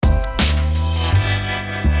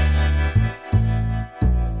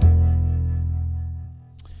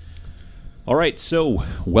All right, so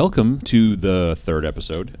welcome to the third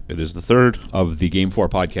episode. It is the third of the GameFor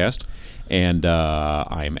Podcast, and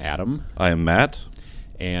I'm Adam. I am Matt.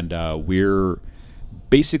 And we're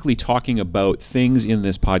basically talking about things in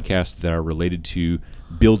this podcast that are related to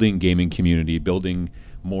building gaming community, building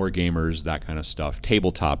more gamers, that kind of stuff.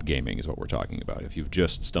 Tabletop gaming is what we're talking about, if you've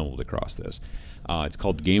just stumbled across this. It's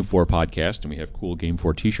called the GameFor Podcast, and we have cool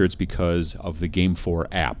GameFor t-shirts because of the GameFor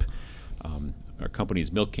app. Our company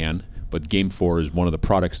is Milk Can, but GameFor is one of the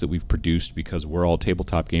products that we've produced because we're all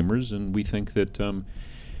tabletop gamers, and we think that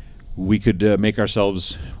we could make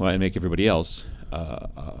ourselves, and make everybody else,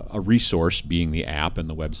 a resource, being the app and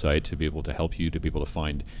the website, to be able to help you to be able to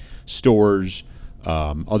find stores,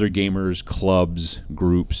 other gamers, clubs,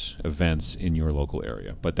 groups, events in your local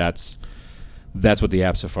area. But that's what the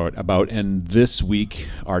app's about. And this week,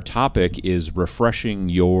 our topic is refreshing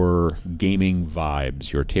your gaming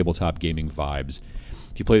vibes, your tabletop gaming vibes.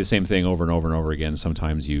 If you play the same thing over and over and over again,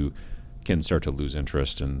 sometimes you can start to lose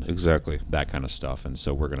interest and that kind of stuff. And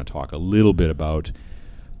so we're going to talk a little bit about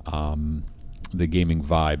the gaming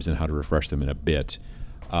vibes and how to refresh them in a bit.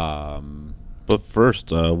 But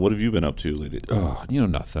first, what have you been up to lately? Oh,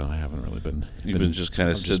 nothing. I haven't really been. You've been just kind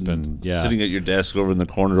of sitting at your desk over in the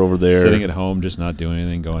corner over there. Sitting at home, just not doing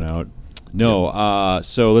anything, going out. No,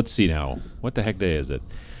 so let's see now. What the heck day is it?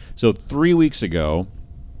 So 3 weeks ago,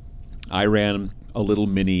 I ran a little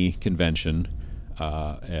mini convention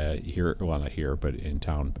here, well, not here, but in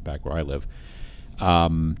town back where I live,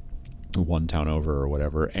 one town over or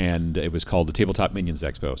whatever, and it was called the Tabletop Minions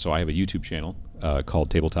Expo. So I have a YouTube channel called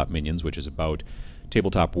Tabletop Minions, which is about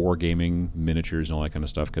tabletop wargaming, miniatures, and all that kind of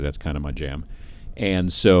stuff, because that's kind of my jam.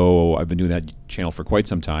 And so I've been doing that channel for quite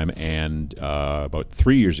some time, and about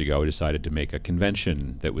 3 years ago I decided to make a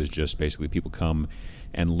convention that was just basically people come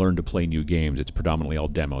and learn to play new games. It's predominantly all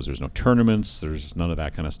demos. There's no tournaments. There's none of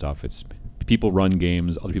that kind of stuff. It's people run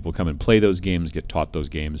games. Other people come and play those games, get taught those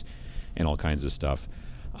games, and all kinds of stuff.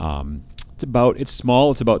 It's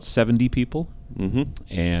small. It's about 70 people. Mm-hmm.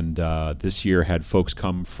 And this year had folks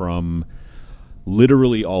come from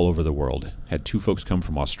literally all over the world. Had 2 folks come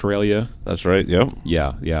from Australia. That's right, yep.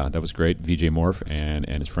 Yeah, that was great. VJ Morph and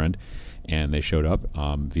his friend. And they showed up.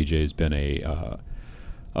 VJ's been a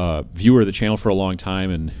viewer of the channel for a long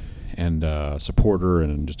time and supporter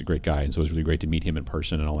and just a great guy. And so it was really great to meet him in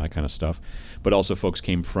person and all that kind of stuff. But also folks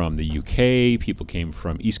came from the UK. People came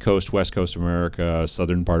from East Coast, West Coast of America,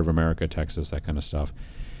 southern part of America, Texas, that kind of stuff.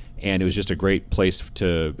 And it was just a great place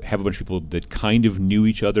to have a bunch of people that kind of knew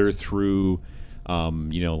each other through, through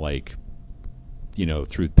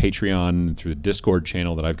Patreon, through the Discord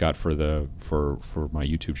channel that I've got for my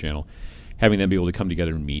YouTube channel. Having them be able to come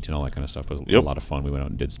together and meet and all that kind of stuff was a lot of fun. We went out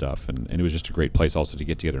and did stuff, and it was just a great place also to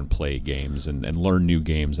get together and play games and learn new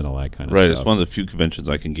games and all that kind of stuff. Right, it's one of the few conventions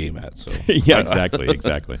I can game at. So yeah,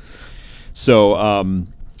 exactly. So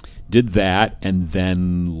did that, and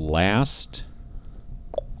then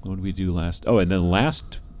what did we do last? Oh, and then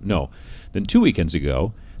 2 weekends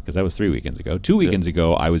ago, because that was 3 weekends ago. 2 weekends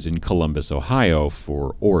ago, I was in Columbus, Ohio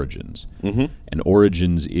for Origins. Mm-hmm. And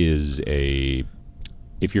Origins is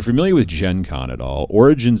if you're familiar with Gen Con at all,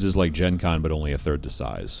 Origins is like Gen Con, but only a third the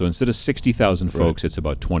size. So instead of 60,000 folks, it's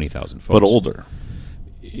about 20,000 folks. But older.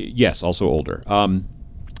 Yes, also older.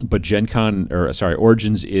 But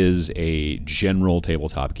Origins is a general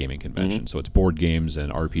tabletop gaming convention. Mm-hmm. So it's board games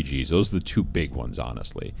and RPGs. Those are the 2 big ones,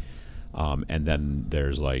 honestly. And then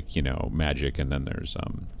there's Magic, and then there's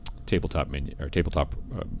tabletop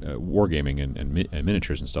wargaming and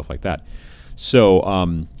miniatures and stuff like that. So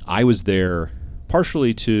I was there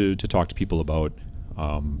partially to talk to people about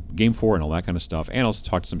GameFor and all that kind of stuff, and also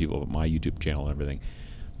talk to some people about my YouTube channel and everything.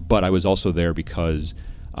 But I was also there because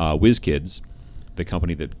WizKids, the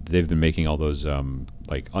company that they've been making all those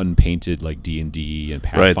unpainted D&D and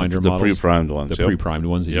Pathfinder models, the pre-primed ones, pre-primed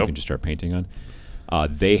ones that you can just start painting on.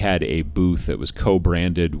 They had a booth that was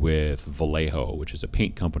co-branded with Vallejo, which is a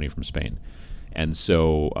paint company from Spain. And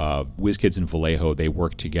so WizKids and Vallejo, they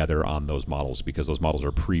work together on those models because those models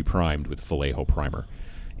are pre-primed with Vallejo primer.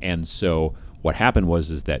 And so what happened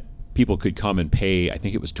was that people could come and pay, I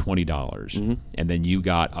think it was $20, mm-hmm. and then you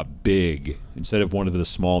got a big, instead of one of the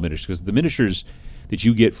small miniatures, because the miniatures that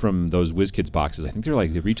you get from those WizKids boxes, I think they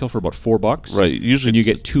retail for about $4. Right. Usually, and you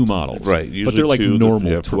get 2 models. Right. Usually but they're like 2,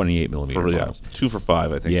 normal 28 millimeter models. 2 for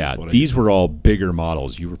 $5, I think. Yeah. These were all bigger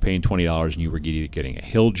models. You were paying $20, and you were getting a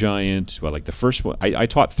Hill Giant. Well, the first one, I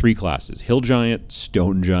taught 3 classes: Hill Giant,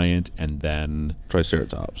 Stone Giant, and then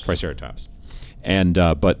Triceratops. And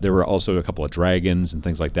but there were also a couple of dragons and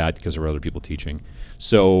things like that because there were other people teaching.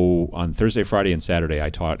 So on Thursday, Friday, and Saturday, I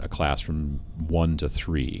taught a class from 1 to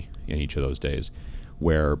 3 in each of those days,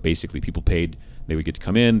 where basically people paid. They would get to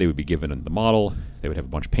come in, they would be given the model, they would have a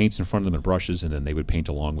bunch of paints in front of them and brushes, and then they would paint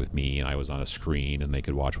along with me, and I was on a screen, and they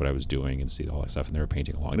could watch what I was doing and see all that stuff, and they were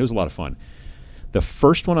painting along. And it was a lot of fun. The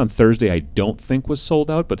first one on Thursday I don't think was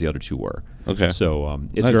sold out, but the other two were. Okay. So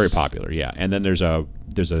it's Nice. very popular, yeah. And then there's an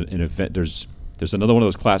event, there's another one of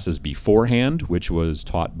those classes beforehand, which was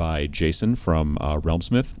taught by Jason from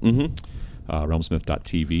Realmsmith,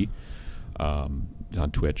 realmsmith.tv. On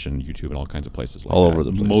Twitch and YouTube and all kinds of places like All that. over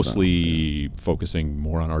the place Mostly focusing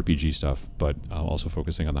more on RPG stuff, but also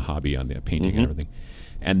focusing on the hobby, on the painting and everything.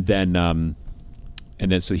 And then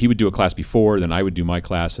so he would do a class before, then I would do my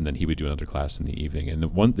class, and then he would do another class in the evening. And the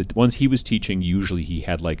ones he was teaching, usually he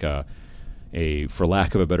had like a for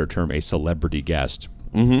lack of a better term, a celebrity guest.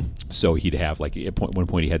 So he'd have like at one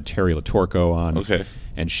point he had Terry Latorco on. Okay.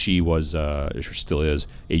 And she was, she still is,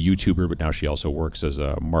 a YouTuber, but now she also works as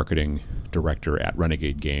a marketing director at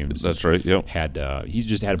Renegade Games. That's right. Yep. He's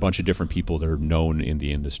just had a bunch of different people that are known in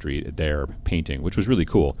the industry there painting, which was really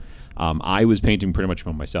cool. I was painting pretty much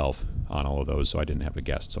by myself on all of those, so I didn't have a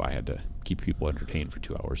guest, so I had to keep people entertained for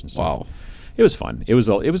 2 hours and stuff. Wow. It was fun. It was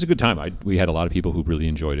a good time. We had a lot of people who really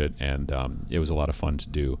enjoyed it, and it was a lot of fun to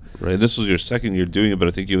do. Right. This was your second year doing it, but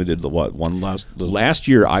I think you did one last. Last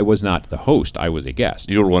year, I was not the host. I was a guest.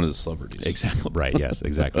 You were one of the celebrities. Exactly. Right. Yes.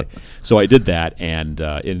 Exactly. So I did that, and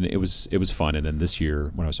it was fun. And then this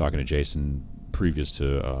year, when I was talking to Jason previous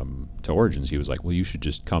to Origins, he was like, "Well, you should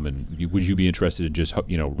just come and would you be interested in just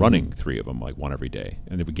running 3 of them, like one every day?"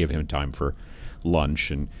 And it would give him time for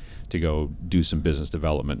lunch and to go do some business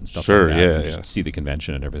development and stuff like that. And just see the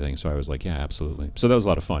convention and everything. So I was like, yeah, absolutely. So that was a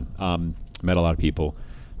lot of fun. Met a lot of people.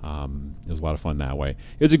 It was a lot of fun that way.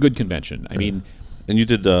 It was a good convention. I mean, and you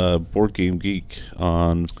did Board Game Geek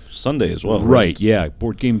on Sunday as well, right? Yeah.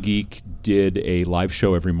 Board Game Geek did a live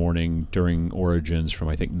show every morning during Origins from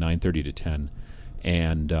I think 9:30 to 10,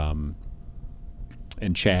 and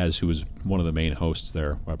Chaz, who was one of the main hosts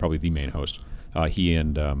there, probably the main host, he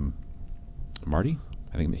and Marty.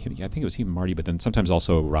 I think it was he and Marty, but then sometimes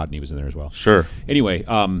also Rodney was in there as well. Sure. Anyway,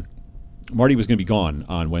 Marty was going to be gone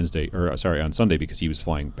on Sunday because he was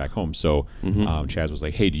flying back home. So Chaz was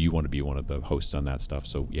like, "Hey, do you want to be one of the hosts on that stuff?"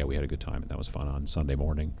 So yeah, we had a good time, and that was fun on Sunday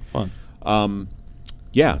morning. Fun.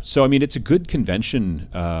 Yeah. So I mean, it's a good convention.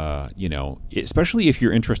 Especially if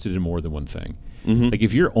you're interested in more than one thing. Like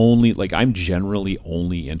if you're I'm generally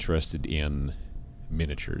only interested in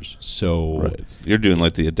miniatures. So you're doing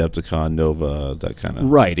like the Adepticon, Nova, that kind of.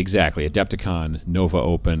 Right, exactly. Adepticon, Nova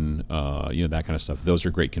Open, that kind of stuff. Those are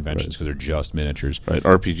great conventions because they're just miniatures. Right.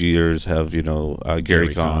 RPGers have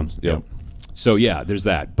Gary Con. Yep. So yeah, there's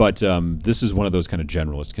that. But this is one of those kind of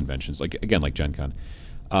generalist conventions, like Gen Con.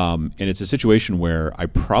 And it's a situation where I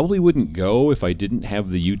probably wouldn't go if I didn't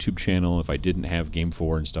have the YouTube channel, if I didn't have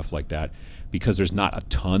GameFor and stuff like that, because there's not a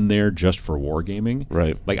ton there just for wargaming.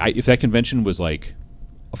 Right. Like if that convention was like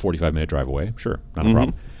a 45-minute drive away, sure, not a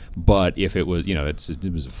problem. But if it was,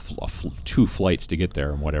 it was 2 flights to get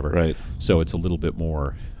there and whatever. Right. So it's a little bit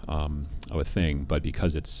more of a thing. But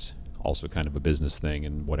because it's also kind of a business thing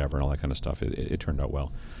and whatever and all that kind of stuff, it turned out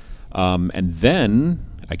well. And then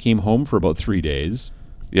I came home for about 3 days.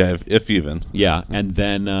 Yeah, if even. Yeah, and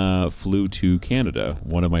then flew to Canada.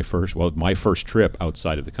 My first trip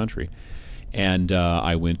outside of the country. And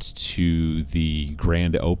I went to the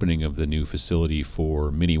grand opening of the new facility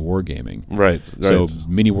for Mini Wargaming. Right. So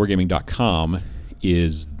miniwargaming.com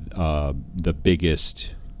is the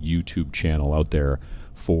biggest YouTube channel out there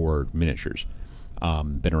for miniatures.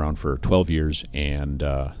 Been around for 12 years and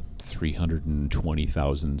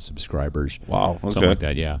 320,000 subscribers. Wow. Okay. Something like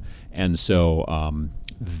that, yeah. And so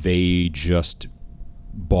they just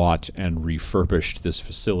bought and refurbished this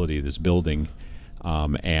facility, this building,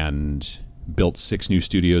 and built 6 new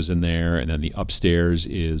studios in there, and then the upstairs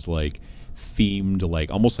is like themed,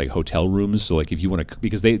 like almost like hotel rooms. So like if you want to,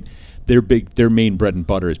 because their main bread and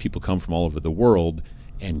butter is people come from all over the world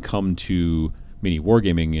and come to Mini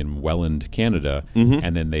Wargaming in Welland, Canada,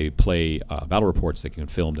 and then they play battle reports that get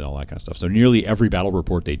filmed and all that kind of stuff. So nearly every battle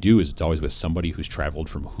report they do it's always with somebody who's traveled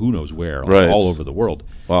from who knows where, all over the world.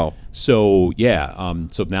 Wow. So yeah,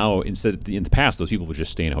 so now in the past those people would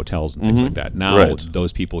just stay in hotels and things like that. Now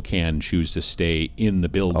those people can choose to stay in the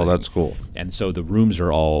building. Oh, that's cool. And so the rooms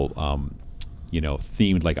are all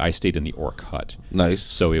themed. Like I stayed in the Orc hut. Nice.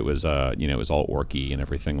 So it was it was all orky and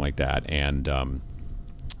everything like that.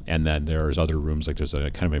 And then there's other rooms, like there's a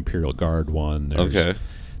kind of Imperial Guard one.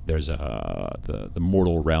 There's the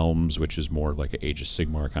Mortal Realms, which is more like an Age of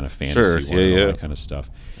Sigmar kind of fantasy one, and all that kind of stuff.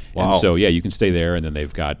 Wow. And so, yeah, you can stay there, and then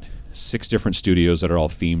they've got 6 different studios that are all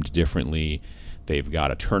themed differently. They've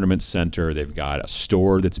got a tournament center. They've got a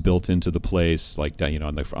store that's built into the place, like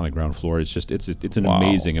on the ground floor. It's an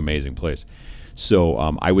amazing place. So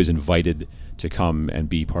I was invited to come and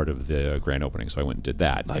be part of the grand opening. So I went and did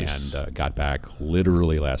that, and got back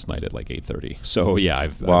literally last night at like 8:30. So yeah,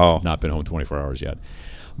 I've not been home 24 hours yet.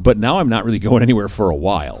 But now I'm not really going anywhere for a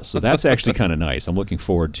while. So that's actually kind of nice. I'm looking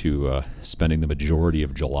forward to spending the majority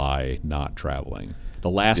of July not traveling. The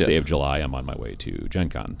last day of July, I'm on my way to Gen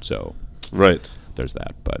Con. So there's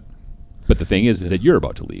that. But the thing is that you're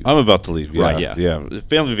about to leave. I'm about to leave. Yeah, right, yeah.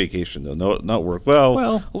 Family vacation though, not work. Well,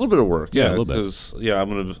 a little bit of work. Yeah, a little bit. Because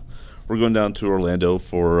we're going down to Orlando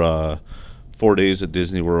for 4 days at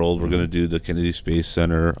Disney World. We're going to do the Kennedy Space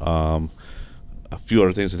Center. A few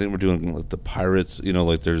other things. I think we're doing like the pirates.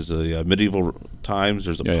 Like there's a medieval times.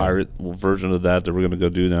 There's a pirate version of that we're going to go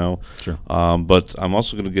do now. Sure. But I'm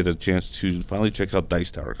also going to get a chance to finally check out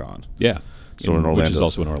Dice Tower Con. Yeah. So in Orlando, which is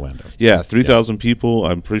also in Orlando. Yeah, 3,000 people.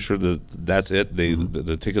 I'm pretty sure that's it.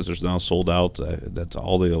 The tickets are now sold out. That's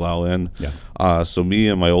all they allow in. Yeah. So me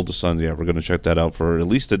and my oldest son, we're going to check that out for at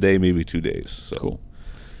least a day, maybe 2 days. So. Cool.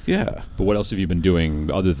 Yeah. But what else have you been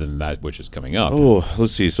doing other than that, which is coming up? Oh,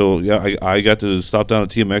 let's see. So, I got to stop down at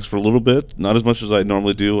TMX for a little bit. Not as much as I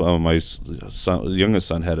normally do. My youngest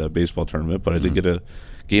son had a baseball tournament, but I did get a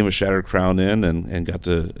game of Shattered Crown in and got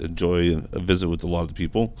to enjoy a visit with a lot of the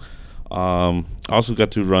people. I also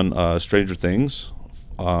got to run Stranger Things,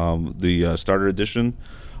 the starter edition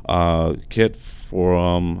kit for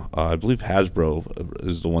I believe Hasbro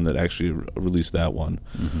is the one that actually released that one.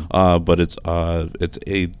 But it's a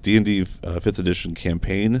D&D 5th edition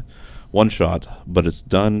campaign one shot, but it's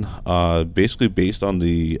done basically based on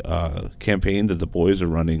the campaign that the boys are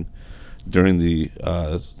running during the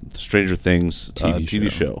Stranger Things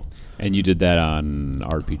TV show. And you did that on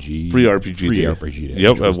RPG? Free RPG Day.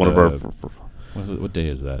 Yep, at one of our... What day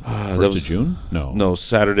is that? 1st of June? No,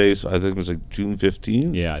 Saturdays. I think it was like June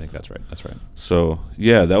 15th. Yeah, I think that's right. So,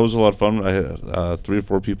 yeah, that was a lot of fun. I had 3 or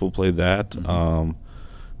 4 people play that.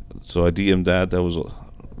 So I DM'd that.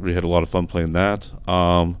 We had a lot of fun playing that.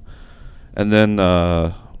 And then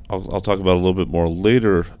I'll talk about it a little bit more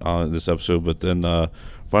later in this episode, but then...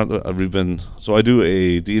 So I do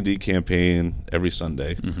a D&D campaign every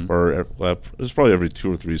Sunday, or it's probably every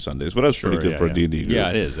 2 or 3 Sundays, but that's pretty good for a D&D group. Yeah,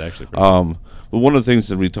 it is actually. But one of the things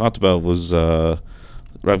that we talked about was I've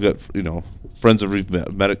got friends that we've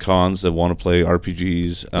met at cons that want to play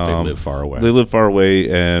RPGs. But they live far away. They live far away,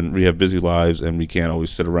 and we have busy lives, and we can't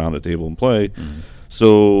always sit around a table and play.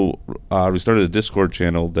 So we started a Discord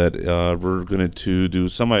channel that we're going to do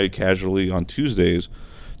semi-casually on Tuesdays,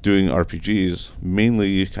 doing RPGs,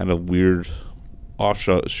 mainly kind of weird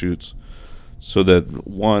offshoots, so that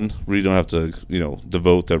one, we don't have to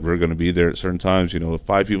devote that we're going to be there at certain times. If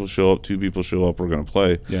 5 people show up, 2 people show up, we're going to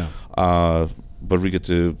play. Yeah. But we get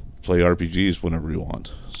to play RPGs whenever we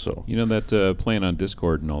want. So that playing on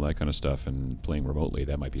Discord and all that kind of stuff and playing remotely,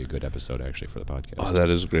 that might be a good episode actually for the podcast. Oh, that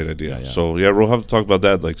is a great idea. Yeah. So we'll have to talk about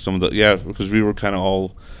that, like some of the because we were kind of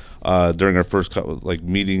all. During our first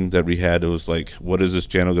meeting that we had, it was like, what is this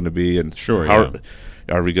channel going to be, and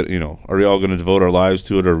are we are we all going to devote our lives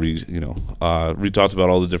to it, or we talked about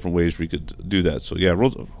all the different ways we could do that. So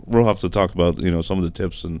we'll have to talk about some of the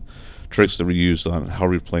tips and tricks that we use on how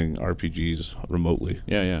we're playing RPGs remotely.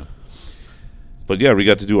 Yeah. But we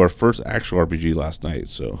got to do our first actual RPG last night.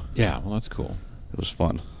 So well, that's cool. It was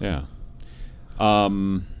fun. Yeah.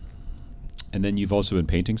 And then you've also been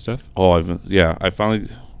painting stuff. Oh, I finally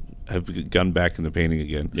have gotten back into painting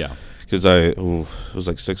again. Yeah. Because it was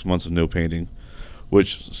like 6 months of no painting,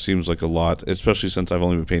 which seems like a lot, especially since I've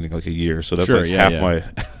only been painting like a year. So that's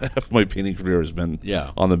half my painting career has been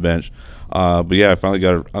on the bench. But I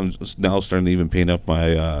finally I'm now starting to even paint up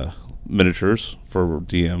my miniatures for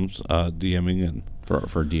DMing and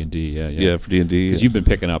for D&D. Yeah, for D&D. Because you've been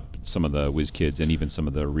picking up some of the Whiz Kids and even some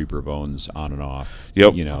of the Reaper Bones on and off.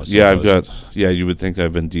 Yep. I've got. Yeah, you would think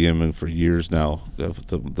I've been DMing for years now.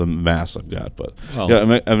 The mass I've got, but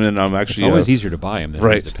I'm actually. It's always easier to buy them than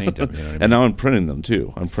it is to paint them. You know what I mean? And now I'm printing them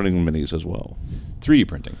too. I'm printing minis as well. 3D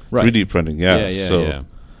printing. Right. 3D printing. Yeah.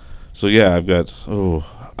 So I've got.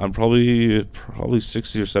 I'm probably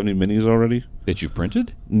 60 or 70 minis already. That you've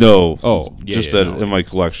printed? No. Oh, in my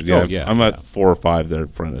collection. Yeah. I'm at 4 or 5 that are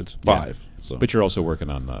printed. 5. Yeah. So. But you're also working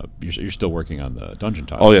on you're still working on the dungeon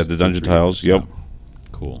tiles. Oh yeah, the dungeon tiles. Yep. Yeah.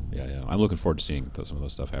 Cool. Yeah. I'm looking forward to seeing some of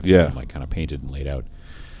those stuff after they're kind of painted and laid out.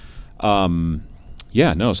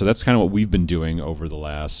 So that's kind of what we've been doing over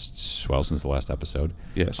since the last episode.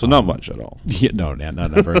 Yeah. So not much at all. Yeah. No,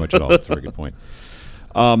 not very much at all. That's a very good point.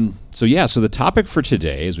 So the topic for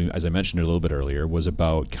today, as I mentioned a little bit earlier, was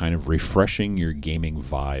about kind of refreshing your gaming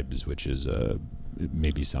vibes, which is it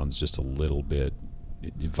maybe sounds just a little bit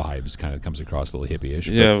vibes kind of comes across a little hippie-ish.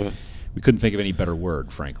 Yeah. But we couldn't think of any better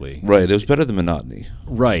word, frankly. Right. It was better than monotony.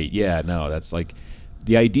 Right. Yeah. No, that's like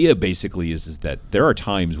the idea basically is that there are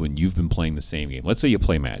times when you've been playing the same game. Let's say you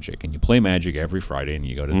play Magic, and you play Magic every Friday, and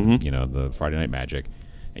you go to the Friday Night Magic,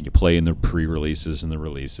 and you play in the pre-releases and the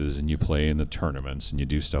releases, and you play in the tournaments, and you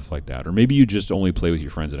do stuff like that. Or maybe you just only play with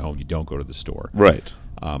your friends at home. You don't go to the store. Right.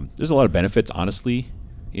 There's a lot of benefits, honestly,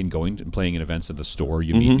 in going and playing in events at the store.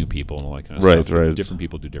 You meet new people and all that kind of stuff. Right. Different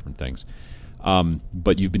people do different things.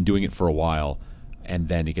 But you've been doing it for a while, and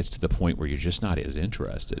then it gets to the point where you're just not as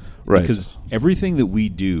interested. Right. Because everything that we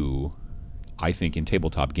do, I think, in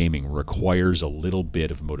tabletop gaming requires a little bit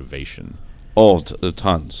of motivation. Oh,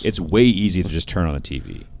 tons. It's way easy to just turn on the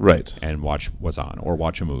TV. Right. And watch what's on, or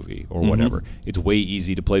watch a movie, or whatever. It's way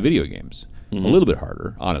easy to play video games. A little bit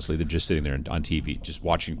harder, honestly, than just sitting there on TV, just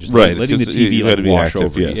watching, just letting the TV wash active,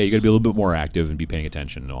 over. Yes. Yeah, you got to be a little bit more active and be paying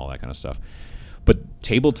attention and all that kind of stuff. But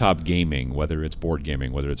tabletop gaming, whether it's board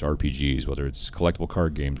gaming, whether it's RPGs, whether it's collectible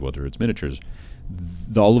card games, whether it's miniatures,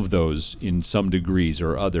 all of those, in some degrees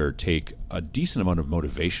or other, take a decent amount of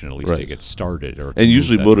motivation, at least, to get started. And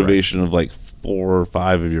usually motivation of like 4 or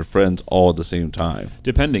 5 of your friends all at the same time.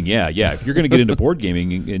 Depending, yeah. If you're going to get into board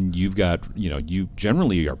gaming and you've got, you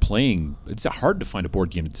generally are playing, it's hard to find a board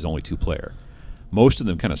game that's only 2-player. Most of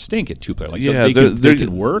them kind of stink at 2-player. Like they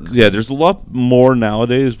can work. Yeah, there's a lot more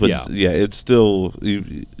nowadays, but it's still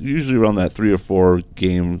usually around that 3 or 4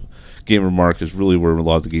 gamer mark is really where a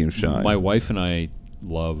lot of the games shine. My wife and I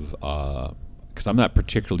love, because I'm not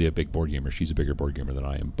particularly a big board gamer. She's a bigger board gamer than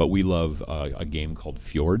I am, but we love a game called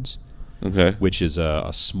Fjords. Okay. Which is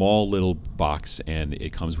a small little box, and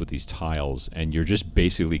it comes with these tiles, and you're just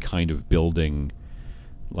basically kind of building,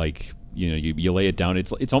 like, you lay it down.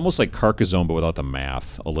 It's almost like Carcassonne, but without the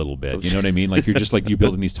math a little bit. Okay. You know what I mean? Like, you're just like, you're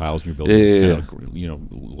building these tiles, and you're building this kind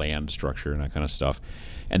of, land structure and that kind of stuff.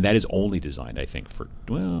 And that is only designed, I think,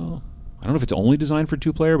 I don't know if it's only designed for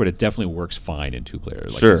 2-player, but it definitely works fine in 2-player.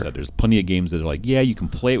 Like I said, there's plenty of games that are like, you can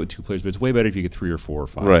play it with 2 players, but it's way better if you get 3 or 4 or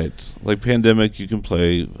 5. Right. Like Pandemic, you can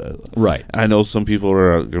play. Right. I know some people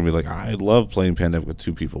are going to be like, I love playing Pandemic with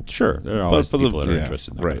 2 people. Sure. There are always people that are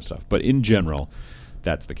interested in that kind of stuff. But in general,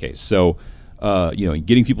 that's the case. So,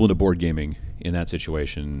 getting people into board gaming in that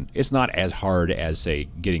situation, it's not as hard as, say,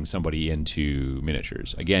 getting somebody into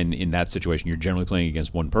miniatures. Again, in that situation, you're generally playing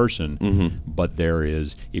against one person, but there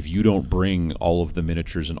is, if you don't bring all of the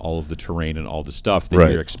miniatures and all of the terrain and all the stuff,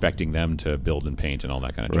 then you're expecting them to build and paint and all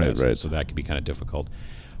that kind of jazz. Right. So that can be kind of difficult.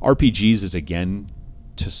 RPGs is, again,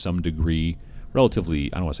 to some degree,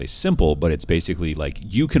 relatively, I don't want to say simple, but it's basically like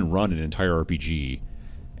you can run an entire RPG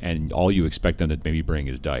and all you expect them to maybe bring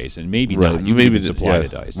is dice, and maybe not. You maybe supply the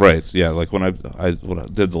dice. Right. Yeah. Like when I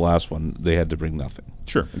did the last one, they had to bring nothing.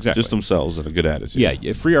 Sure. Exactly. Just themselves and a good attitude.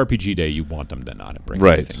 Yeah. Free RPG day, you want them to not bring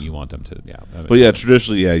anything. You want them to. Yeah. But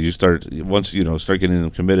traditionally, you start once start getting them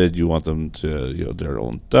committed. You want them to their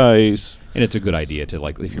own dice. And it's a good idea to,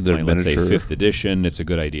 like, if you're playing, let's say, 5th edition, it's a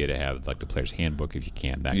good idea to have, like, the player's handbook if you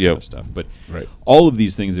can, that kind of stuff. But all of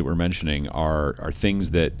these things that we're mentioning are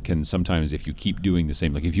things that can sometimes, if you keep doing the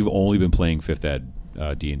same, like if you've only been playing 5th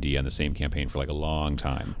Ed D&D on the same campaign for, like, a long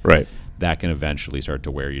time, that can eventually start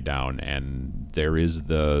to wear you down. And there is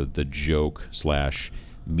the joke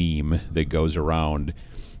 / meme that goes around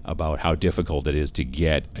about how difficult it is to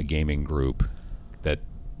get a gaming group that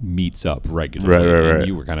meets up regularly. Right. And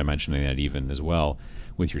you were kind of mentioning that even as well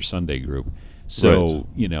with your Sunday group. So,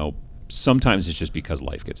 sometimes it's just because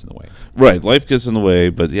life gets in the way. Right, life gets in the way,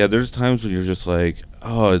 but there's times when you're just like,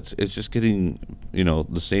 oh, it's just getting,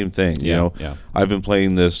 the same thing. I've been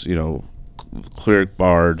playing this, cleric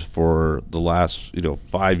bard for the last,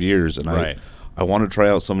 5 years, and I want to try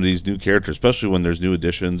out some of these new characters, especially when there's new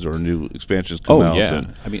additions or new expansions come out. Oh, yeah.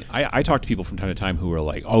 I mean, I talk to people from time to time who are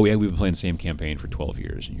like, oh, yeah, we've been playing the same campaign for 12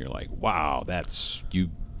 years. And you're like, wow, that's, you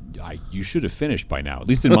should have finished by now, at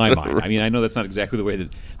least in my mind. I mean, I know that's not exactly the way that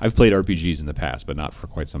I've played RPGs in the past, but not for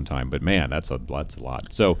quite some time. But, man, that's a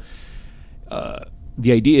lot. So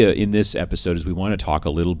the idea in this episode is we want to talk a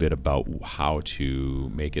little bit about how to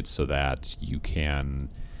make it so that you can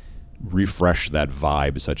refresh that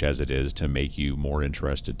vibe, such as it is, to make you more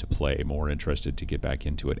interested to play, more interested to get back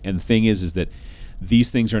into it. And the thing is that these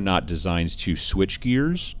things are not designed to switch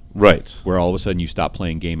gears, where all of a sudden you stop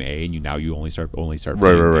playing game A and you only start playing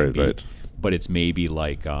game B. But it's maybe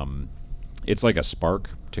like it's like a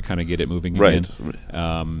spark to kind of get it moving Right. again.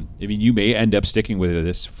 I mean, you may end up sticking with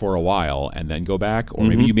this for a while and then go back, or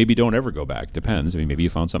maybe you don't ever go back. Depends. I mean, maybe you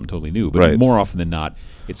found something totally new. But Right. more often than not,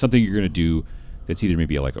 it's something you're going to do that's either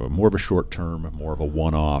maybe like more of a short term, more of a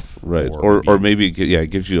one-off. Right. Or maybe it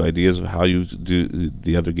gives you ideas of how you do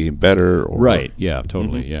the other game better. Or, right. Yeah,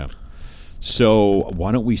 totally. Yeah. So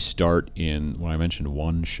why don't we start when I mentioned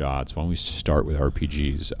one-shots, why don't we start with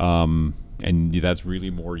RPGs? And that's really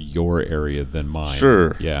more your area than mine.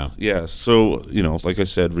 Sure. Yeah. Yeah. So, like I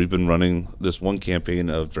said, we've been running this one campaign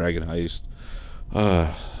of Dragon Heist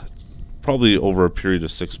probably over a period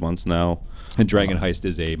of 6 months now. And Dragon Heist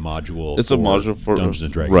is a module. It's a module for Dungeons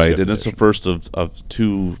and Dragons. Right, 5th and it's the edition. first of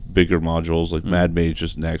two bigger modules. Like Mad Mage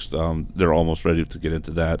is next. They're almost ready to get into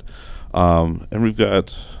that. And we've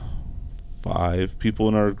got 5 people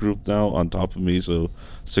in our group now on top of me, so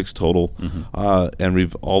 6 total. And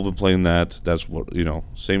we've all been playing that. That's what,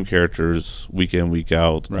 same characters week in, week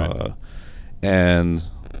out. Right. And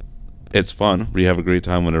it's fun. We have a great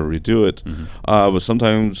time whenever we do it. But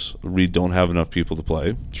sometimes we don't have enough people to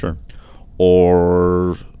play. Sure.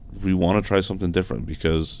 Or we want to try something different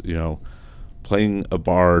because, playing a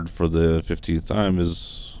bard for the 15th time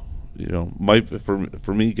is, might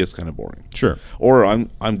for me gets kind of boring. Sure. Or I'm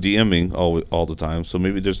DMing all the time, so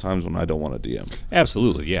maybe there's times when I don't want to DM.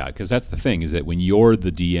 Absolutely, yeah, because that's the thing, is that when you're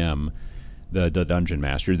the DM, the dungeon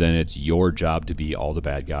master, then it's your job to be all the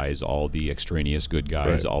bad guys, all the extraneous good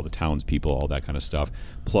guys, Right. all the townspeople, all that kind of stuff,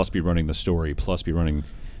 plus be running the story, plus be running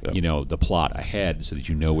the plot ahead so that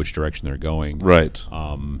you know which direction they're going. Right.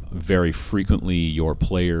 Very frequently, your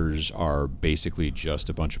players are basically just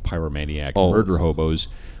a bunch of pyromaniac murder hobos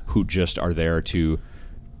who just are there to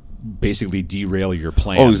basically derail your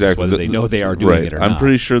plans, exactly. whether they know they are doing it or not. I'm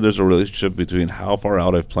pretty sure there's a relationship between how far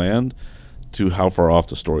out I've planned to how far off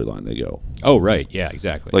the storyline they go. Oh, right. Yeah,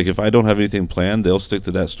 exactly. Like, if I don't have anything planned, they'll stick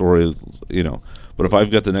to that story, But if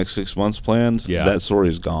I've got the next 6 months planned, that story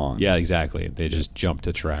is gone. Yeah, exactly. They just jump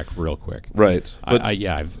to track real quick. Right. But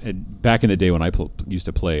Back in the day when I used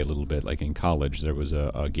to play a little bit, like in college, there was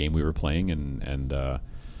a game we were playing, and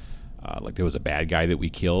like there was a bad guy that we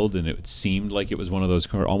killed, and it seemed like it was one of those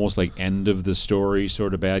almost like end of the story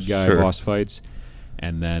sort of bad guy boss fights.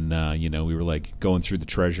 And then we were like going through the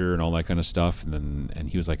treasure and all that kind of stuff, and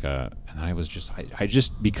he was like and I was just I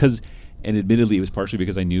just because, and admittedly it was partially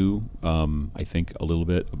because I knew I think a little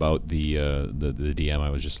bit about the DM. I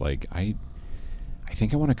was just like I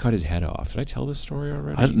think I want to cut his head off. Did I tell this story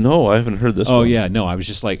already? No, I haven't heard this one. Oh yeah, no, I was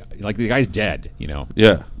just like the guy's dead,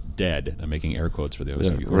 Yeah. Dead. I'm making air quotes for those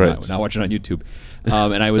of you who right. are not watching on YouTube.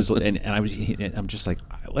 And I'm just like,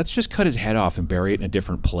 let's just cut his head off and bury it in a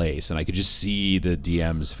different place. And I could just see the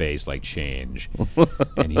DM's face like change,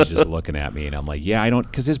 and he's just looking at me, and I'm like, yeah, I don't,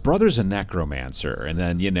 because his brother's a necromancer, and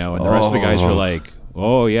then and the rest of the guys are like,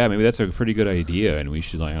 oh yeah, maybe that's a pretty good idea, and we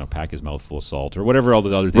should pack his mouth full of salt or whatever, all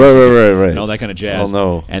the other things, right, and all that kind of jazz.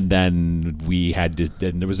 Oh no! And then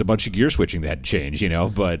then there was a bunch of gear switching that had changed,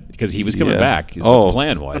 but because he was coming back, is what the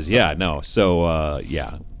plan was. So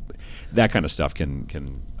that kind of stuff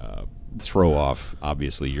can throw off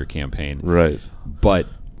obviously your campaign, right? But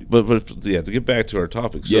to get back to our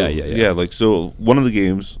topic, so, yeah. So one of the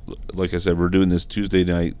games, like I said, we're doing this Tuesday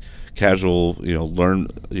night casual, learn,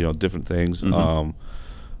 different things. One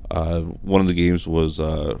of the games was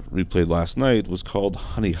replayed last night was called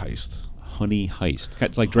Honey Heist. Honey Heist.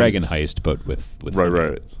 It's like Dragon Heist, but with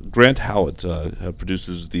right. Grant Howitt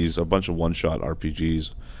produces a bunch of one-shot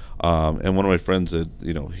RPGs, and one of my friends that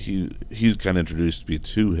he kind of introduced me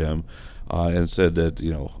to him, and said that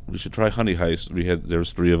we should try Honey Heist. There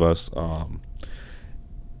was 3 of us.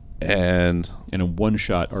 And a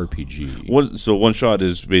one-shot RPG. So one shot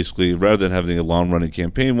is basically, rather than having a long-running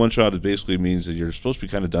campaign, one shot basically means that you're supposed to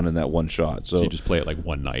be kind of done in that one shot. So you just play it like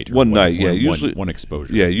one night. Usually one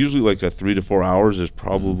exposure. Yeah, usually like a 3 to 4 hours is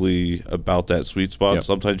probably about that sweet spot. Yep.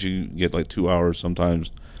 Sometimes you get like 2 hours,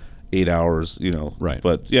 sometimes 8 hours. Right.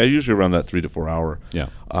 But yeah, usually around that 3 to 4 hour. Yeah.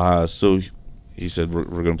 So he said we're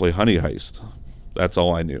going to play Honey Heist. That's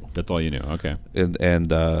all I knew. That's all you knew. Okay.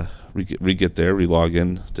 And we get there, we log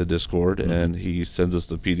in to Discord, and he sends us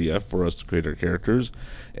the PDF for us to create our characters.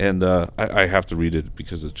 And I have to read it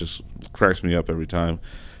because it just cracks me up every time.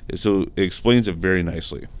 So it explains it very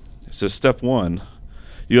nicely. It says, step 1,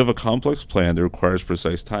 you have a complex plan that requires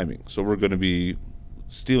precise timing. So we're going to be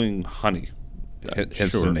stealing honey,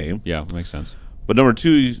 hence the name. Yeah, makes sense. But number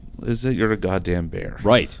 2 is that you're a goddamn bear.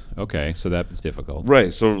 Right. Okay. So that's difficult.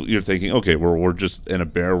 Right. So you're thinking, okay, we're just in a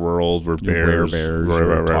bear world. We're bears. Bears.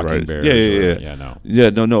 Right. Talking bears. Yeah.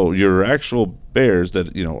 No. You're actual bears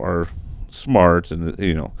that are smart and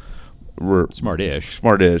we're Smart-ish.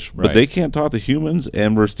 But Right. they can't talk to humans,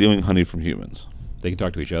 and we're stealing honey from humans. They can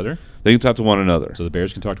talk to each other? They can talk to one another. So the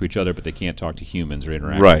bears can talk to each other, but they can't talk to humans or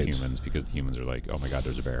interact Right. with humans because the humans are like, oh my God,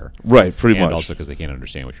 there's a bear. Right, pretty And much. also because they can't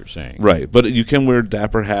understand what you're saying. Right, but you can wear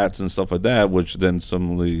dapper hats and stuff like that, which then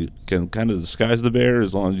suddenly can kind of disguise the bear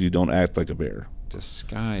as long as you don't act like a bear.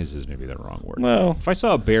 Disguise is maybe the wrong word. Well, If I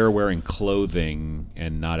saw a bear wearing clothing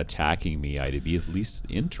and not attacking me, I'd be at least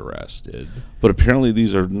interested. but apparently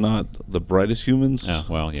these are not the brightest humans. Oh,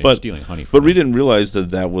 well, yeah, you're but stealing honey from But we them. didn't realize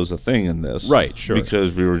that was a thing in this. Right, sure.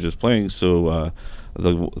 Because we were just playing. So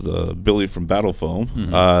the Billy from Battle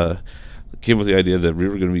Foam came with the idea that we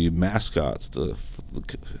were going to be mascots. The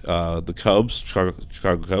Cubs,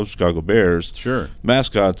 Chicago Cubs, Chicago Bears, Sure.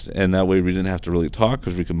 mascots, and that way we didn't have to really talk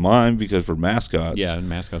because we could mime because we're mascots. Yeah, and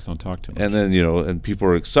mascots don't talk too much. And then and people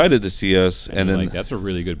are excited to see us, and you're then like, that's a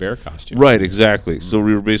really good bear costume. right, exactly. So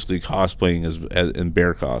we were basically cosplaying as in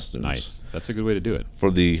bear costumes. Nice. That's a good way to do it. For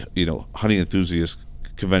the honey enthusiast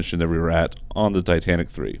convention that we were at on the Titanic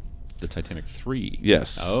 3. The Titanic 3.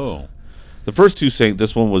 Yes. Oh. The first two sank.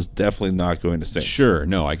 This one was definitely not going to sink. Sure.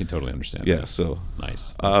 No, I can totally understand Yeah. that. So.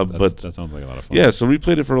 Nice. But that sounds like a lot of fun. Yeah. So we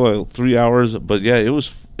played it for like 3 hours, but yeah, it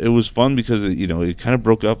was fun because it kind of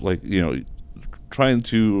broke up trying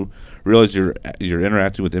to realize you're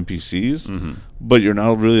interacting with NPCs, but you're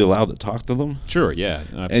not really allowed to talk to them. Sure. Yeah.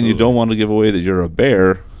 Absolutely. And you don't want to give away that you're a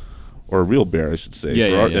bear, or a real bear, I should say.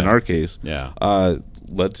 Yeah, In our case, Yeah.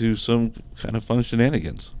 led to some kind of fun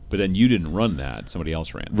shenanigans. But then you didn't run that. Somebody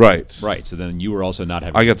else ran. Right. Right. So then you were also not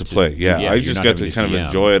having. I got to play. Yeah, I you're just not got to having kind of GM.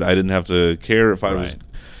 enjoy it. I didn't have to care if I Right.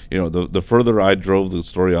 was, the further I drove the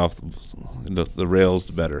story off the rails,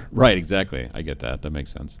 the better. Right. Exactly. I get that. That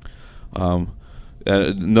makes sense.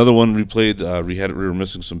 Another one we played. We were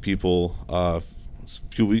missing some people a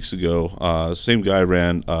few weeks ago. Same guy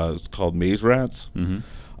ran. It's called Maze Rats.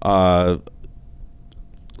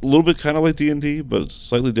 A little bit kind of like D&D, but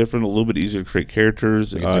slightly different. A little bit easier to create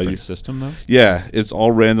characters. Like a different system, though. Yeah, it's all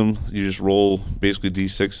random. You just roll basically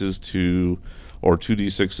D6s or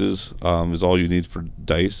 2D6s is all you need for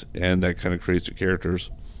dice, and that kind of creates your characters.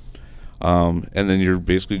 And then you're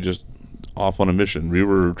basically just off on a mission. We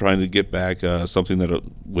were trying to get back something that a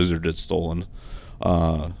wizard had stolen,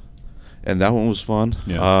 and that one was fun.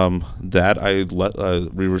 Yeah.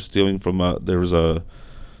 We were stealing from there was a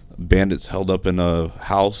bandits held up in a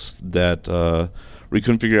house that we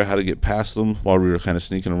couldn't figure out how to get past them while we were kind of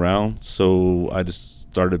sneaking around. So I just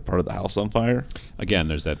started part of the house on fire. Again,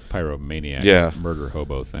 there's that pyromaniac murder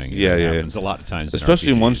hobo thing. Yeah. Happens a lot of times,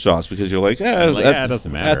 especially in one shots, because you're like, it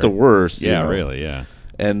doesn't matter. At the worst. Yeah, really, yeah.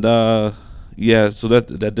 And so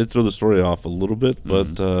that did throw the story off a little bit,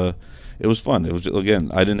 but it was fun. It was,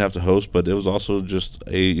 again, I didn't have to host, but it was also just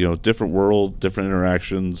a different world, different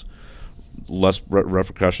interactions, less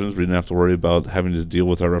repercussions. We didn't have to worry about having to deal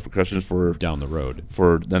with our repercussions for down the road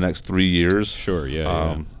for the next 3 years. Sure,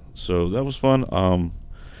 yeah. So that was fun.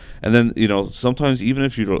 And then sometimes even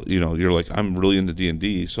if you're like, I'm really into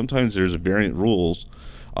D&D, sometimes there's variant rules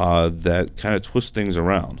that kind of twist things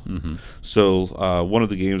around. So one of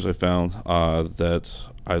the games I found that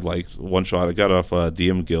I liked, one shot I got off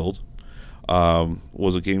DM Guild,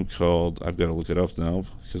 was a game called, I've got to look it up now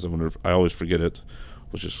because I always forget it,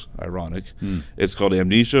 which is ironic. It's called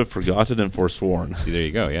Amnesia, Forgotten, and Forsworn. See, there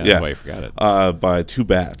you go. Yeah, that's why you forgot it. By Two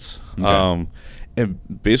Bats. Okay.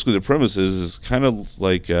 And basically the premise is kind of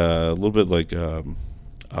like a little bit like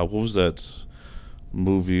what was that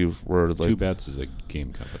movie where like Two Bats is a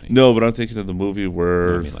game company. No, but I'm thinking of the movie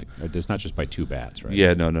where I mean, like, it's not just by two bats, right?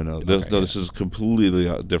 Yeah, no. Okay, This is completely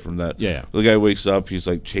different. That yeah. The guy wakes up, he's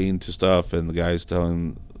like chained to stuff, and the guy's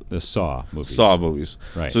telling the Saw movies.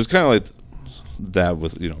 Right. So it's kind of like that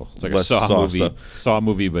with it's like less a Saw movie, stuff. Saw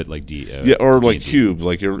movie, but like or like D&D. Cube.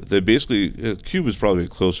 Like they basically Cube is probably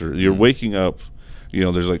closer. You're waking up.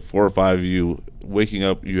 There's like 4 or 5 of you waking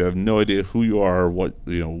up. You have no idea who you are, what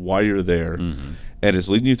why you're there, and it's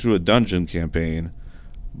leading you through a dungeon campaign,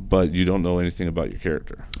 but you don't know anything about your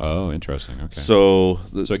character. Oh, interesting. Okay. So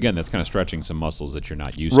again, that's kind of stretching some muscles that you're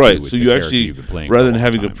not used right. to. With So the you character actually, you've been playing rather for than a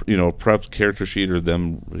having long time. a prepped character sheet or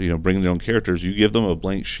them bringing their own characters, you give them a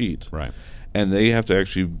blank sheet, right? And they have to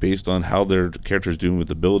actually, based on how their character's doing with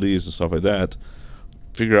abilities and stuff like that,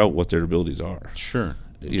 figure out what their abilities are. Sure.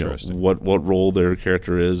 Interesting. What role their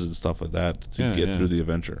character is and stuff like that to get through the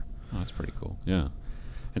adventure. Oh, that's pretty cool. Yeah.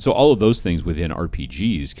 And so all of those things within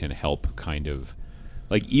RPGs can help kind of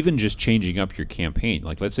like even just changing up your campaign.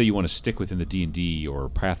 Like let's say you want to stick within the D&D or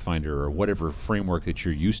Pathfinder or whatever framework that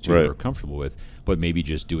you're used to or comfortable with, but maybe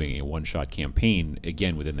just doing a one-shot campaign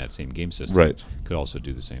again within that same game system could also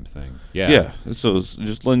do the same thing. Yeah. So it's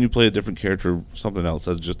just letting you play a different character, something else.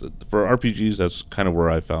 That's just for RPGs. That's kind of where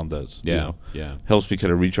I found that. Helps me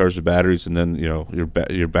kind of recharge the batteries, and then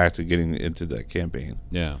you're back to getting into that campaign.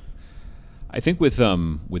 Yeah. I think with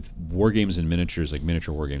war games and miniatures, like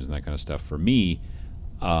miniature war games and that kind of stuff, for me,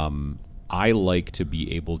 I like to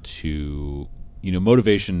be able to,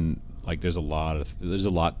 motivation. Like there's a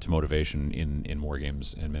lot to motivation in war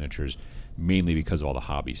games and miniatures, mainly because of all the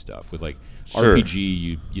hobby stuff. With like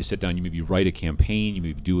RPG, you sit down, you maybe write a campaign, you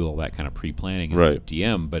maybe do all that kind of pre-planning as a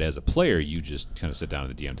DM, but as a player, you just kind of sit down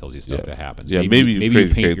and the DM tells you stuff that happens. Yeah, maybe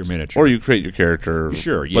you paint your miniature, or you create your character.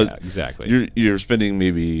 Sure, yeah, exactly. You're spending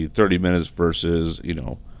maybe 30 minutes versus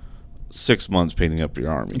 6 months painting up your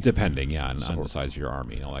army, depending, on the size of your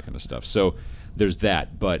army and all that kind of stuff. So there's that,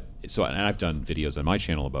 and I've done videos on my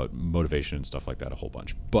channel about motivation and stuff like that a whole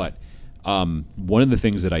bunch. But one of the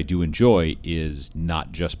things that I do enjoy is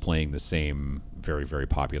not just playing the same very, very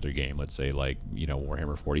popular game. Let's say like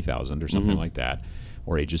Warhammer 40,000 or something like that,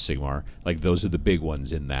 or Age of Sigmar. Like those are the big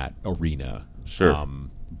ones in that arena. Sure.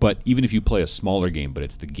 But even if you play a smaller game, but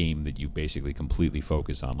it's the game that you basically completely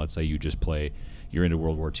focus on. Let's say you just you're into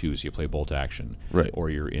World War II, so you play bolt action, or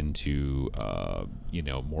you're into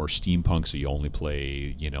more steampunk, so you only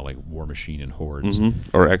play like War Machine and Hordes,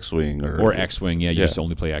 or X-wing, or X-wing. Yeah, you just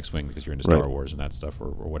only play X-wing because you're into Star Wars and that stuff, or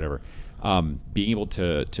whatever. Being able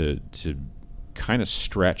to kind of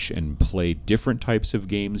stretch and play different types of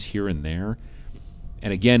games here and there,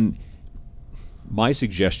 and again, my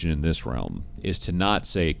suggestion in this realm is to not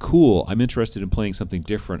say, cool, I'm interested in playing something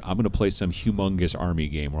different. I'm going to play some humongous army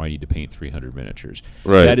game where I need to paint 300 miniatures.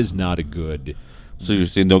 Right. That is not a good... So you're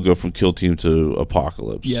saying don't go from Kill Team to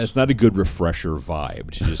Apocalypse. Yeah, it's not a good refresher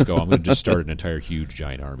vibe to just go, I'm going to just start an entire huge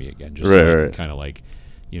giant army again. Just so I can kind of like,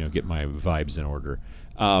 get my vibes in order.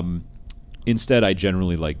 Instead, I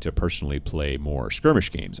generally like to personally play more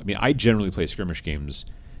skirmish games. I mean, I generally play skirmish games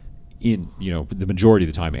in the majority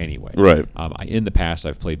of the time anyway. Right. In the past,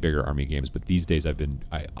 I've played bigger army games, but these days I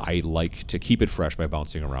like to keep it fresh by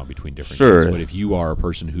bouncing around between different games. But if you are a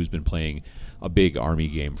person who's been playing a big army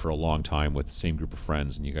game for a long time with the same group of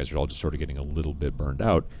friends, and you guys are all just sort of getting a little bit burned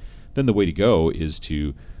out, then the way to go is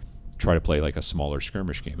to try to play like a smaller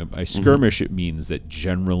skirmish game. And by skirmish, it means that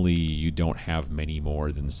generally you don't have many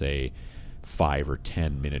more than say 5 or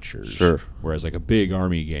 10 miniatures. Sure. Whereas like a big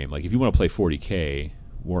army game, like if you want to play 40K.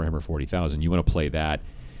 Warhammer 40,000, you want to play that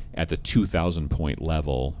at the 2,000 point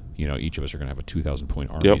level. Each of us are going to have a 2,000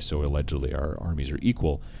 point army, so allegedly our armies are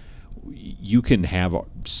equal. You can have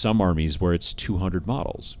some armies where it's 200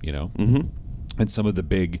 models, and some of the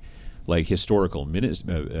big, like historical,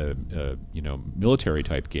 military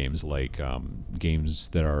type games, like games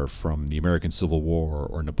that are from the American Civil War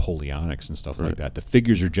or Napoleonics and stuff like that. The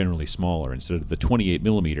figures are generally smaller. Instead of the 28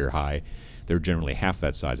 millimeter high, they're generally half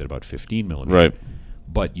that size at about 15 millimeter. Right.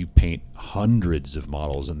 But you paint hundreds of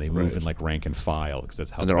models, and they move in like rank and file because that's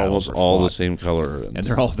how. And they're almost all the same color. And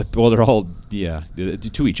they're all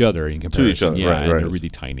to each other in comparison. To each other, and they're really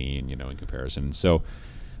tiny, and in comparison. So,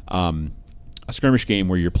 a skirmish game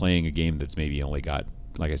where you're playing a game that's maybe only got,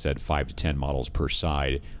 like I said, 5 to 10 models per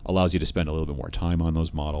side allows you to spend a little bit more time on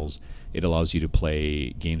those models. It allows you to play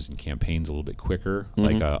games and campaigns a little bit quicker.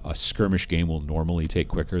 Like a skirmish game will normally take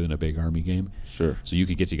quicker than a big army game. Sure. So you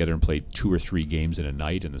could get together and play 2 or 3 games in a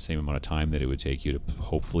night in the same amount of time that it would take you to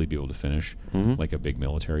hopefully be able to finish like a big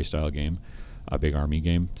military style game, a big army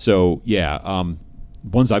game. So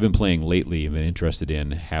ones I've been playing lately and been interested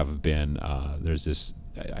in have been, there's this,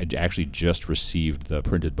 I actually just received the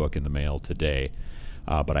printed book in the mail today,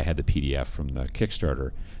 but I had the PDF from the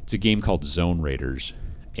Kickstarter. It's a game called Zone Raiders.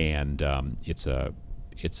 And it's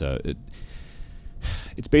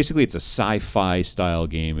basically a sci-fi style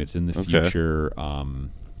game. It's in the future. A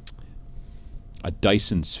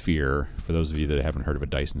Dyson sphere, for those of you that haven't heard of a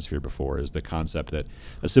Dyson sphere before, is the concept that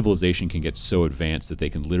a civilization can get so advanced that they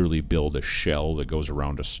can literally build a shell that goes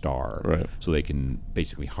around a star. Right. So they can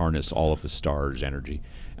basically harness all of the star's energy.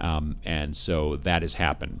 And so that has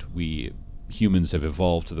happened. We humans have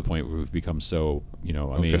evolved to the point where we've become so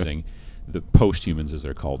amazing. The post-humans, as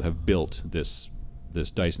they're called, have built this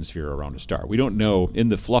Dyson sphere around a star. We don't know, in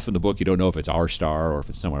the fluff in the book, you don't know if it's our star or if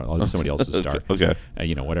it's somebody else's star. Okay.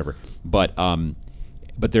 Whatever. But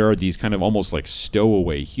there are these kind of almost like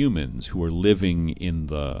stowaway humans who are living in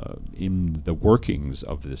the workings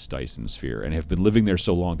of this Dyson sphere and have been living there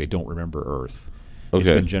so long they don't remember Earth. It's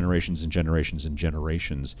Okay. been generations and generations and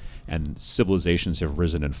generations, and civilizations have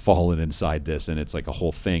risen and fallen inside this, and it's like a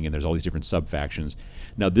whole thing, and there's all these different sub-factions.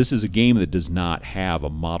 Now, this is a game that does not have a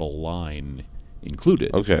model line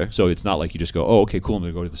included. Okay. So it's not like you just go, oh, okay, cool, I'm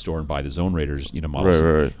going to go to the store and buy the Zone Raiders, models.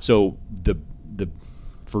 Right. So the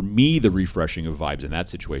for me, the refreshing of vibes in that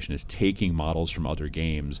situation is taking models from other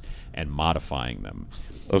games and modifying them.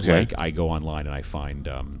 Okay. Like I go online and I find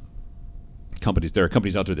companies. There are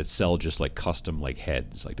companies out there that sell just like custom like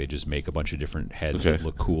heads. Like they just make a bunch of different heads that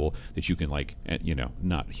look cool that you can like,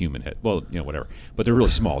 not human head. Well, whatever. But they're really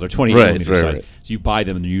small. They're 20 millimeter size. Right. So you buy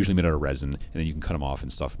them and they're usually made out of resin, and then you can cut them off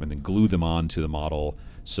and stuff, and then glue them onto the model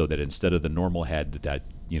so that instead of the normal head that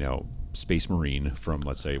Space Marine from,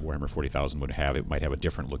 let's say, Warhammer 40,000 would have, it might have a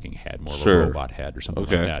different looking head, more of a robot head or something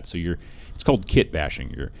like that. So it's called kit bashing.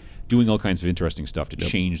 You're doing all kinds of interesting stuff to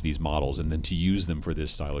change these models and then to use them for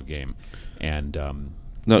this style of game. And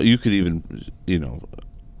now you could even,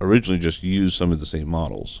 originally just use some of the same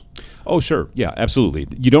models. oh, sure, yeah, absolutely.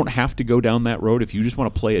 You don't have to go down that road. If you just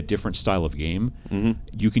want to play a different style of game,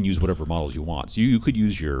 you can use whatever models you want. So you could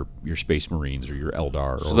use your Space Marines or your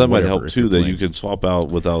Eldar. So or that might whatever help if too, you're that playing. you can swap out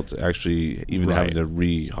without actually even Right. having to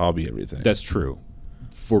re-hobby everything. That's true.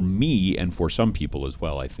 For me and for some people as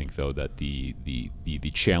well, I think though that the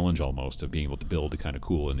challenge almost of being able to build kind of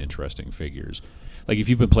cool and interesting figures, like if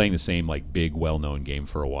you've been playing the same like big well-known game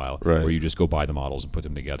for a while, Right. where you just go buy the models and put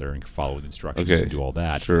them together and follow the instructions Okay. and do all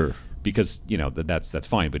that, Sure. because that's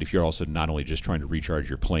fine. But if you're also not only just trying to recharge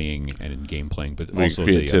your playing and in game playing, but Your also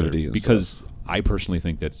creativity and because I personally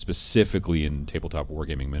think that specifically in tabletop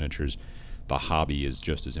wargaming miniatures, the hobby is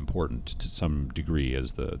just as important to some degree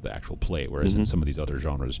as the actual play, whereas in some of these other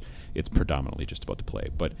genres, it's predominantly just about the play.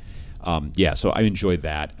 But so I enjoy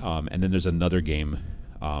that. And then there's another game,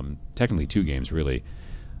 technically two games really,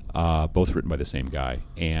 both written by the same guy,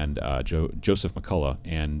 and Joseph McCullough.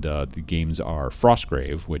 And the games are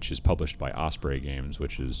Frostgrave, which is published by Osprey Games,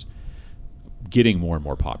 which is getting more and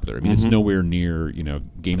more popular. I mean, it's nowhere near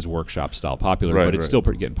Games Workshop style popular, Right, but it's right. still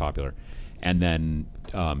getting popular. And then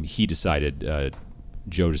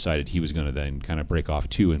Joe decided he was going to then kind of break off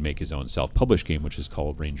too and make his own self-published game, which is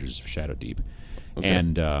called Rangers of Shadow Deep. Okay.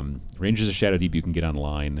 And Rangers of Shadow Deep you can get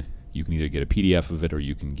online. You can either get a PDF of it or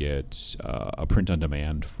you can get a print on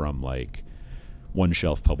demand from like One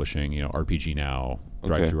Shelf Publishing, RPG Now,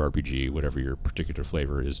 Drive Through RPG, whatever your particular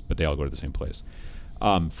flavor is, but they all go to the same place.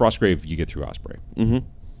 Frostgrave you get through Osprey.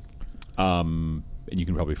 And you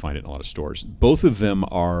can probably find it in a lot of stores. Both of them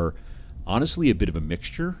are honestly a bit of a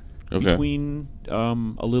mixture between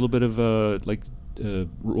a little bit of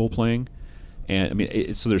role playing, and I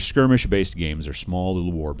mean, so they're skirmish based games. They're small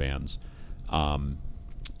little war bands.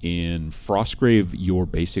 In Frostgrave, you're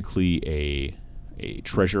basically a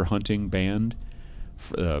treasure hunting band.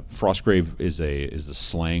 Frostgrave is the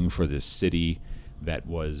slang for this city that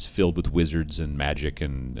was filled with wizards and magic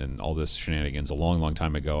and all this shenanigans a long, long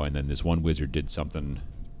time ago. And then this one wizard did something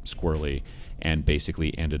squirrely and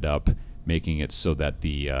basically ended up making it so that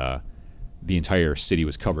the entire city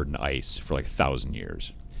was covered in ice for like 1,000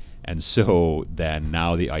 years. And so then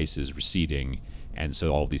now the ice is receding, and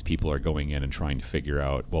so all these people are going in and trying to figure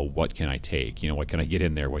out, well, what can I take? What can I get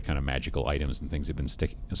in there? What kind of magical items and things have been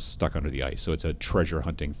stuck under the ice? So it's a treasure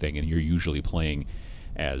hunting thing, and you're usually playing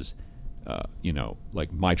as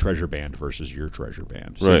like my treasure band versus your treasure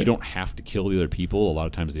band. So you don't have to kill the other people. A lot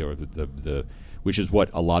of times the which is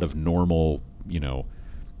what a lot of normal,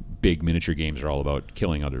 big miniature games are all about,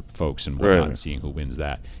 killing other folks and whatnot and seeing who wins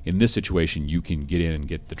that. In this situation, you can get in and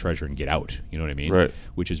get the treasure and get out. You know what I mean? Right.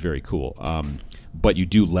 Which is very cool. But you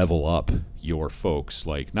do level up your folks.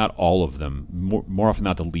 Like, not all of them. More often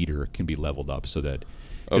not, the leader can be leveled up so that...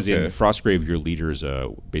 Because in Frostgrave, your leader is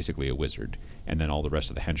basically a wizard, and then all the rest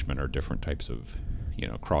of the henchmen are different types of,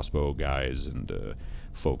 crossbow guys and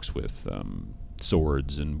folks with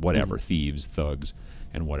swords and whatever, thieves, thugs,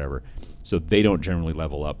 and whatever. So they don't generally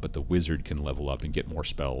level up, but the wizard can level up and get more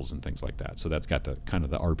spells and things like that. So that's got the kind of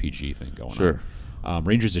the RPG thing going on.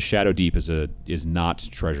 Rangers of Shadow Deep is not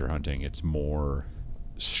treasure hunting. It's more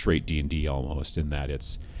straight D&D almost, in that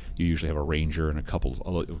you usually have a ranger and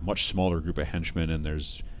a much smaller group of henchmen, and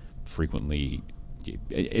there's frequently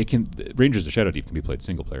Rangers of Shadow Deep can be played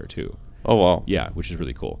single player too. Oh wow. Yeah, which is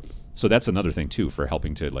really cool. So that's another thing too for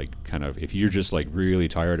helping to like kind of, if you're just like really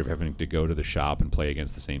tired of having to go to the shop and play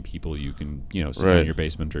against the same people, you can sit in your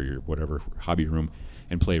basement or your whatever hobby room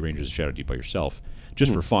and play Rangers of Shadow Deep by yourself,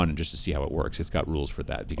 just for fun and just to see how it works. It's got rules for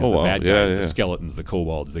that because the bad guys, the skeletons, the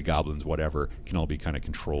kobolds, the goblins, whatever, can all be kind of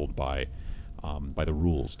controlled by the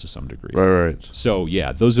rules to some degree. Right. So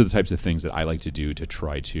yeah, those are the types of things that I like to do to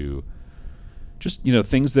try to just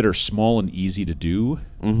things that are small and easy to do.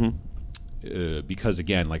 Mm-hmm. Because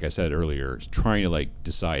again, like I said earlier, trying to like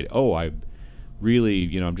decide, I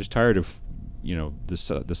really, I'm just tired of the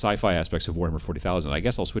sci-fi aspects of Warhammer 40,000. I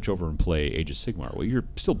guess I'll switch over and play Age of Sigmar. Well, you're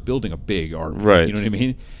still building a big army, right? You know what I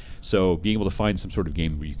mean? So being able to find some sort of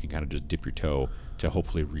game where you can kind of just dip your toe to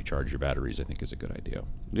hopefully recharge your batteries, I think is a good idea.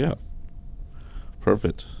 Yeah.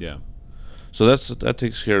 Perfect. Yeah. So that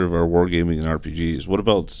takes care of our wargaming and RPGs. What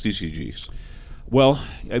about CCGs? Well,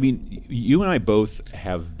 I mean, you and I both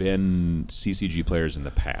have been CCG players in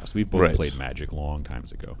the past. We've both played Magic long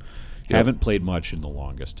times ago. Yep. Haven't played much in the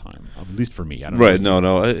longest time, at least for me. I don't know.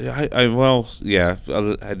 No.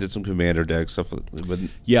 I did some Commander deck stuff, but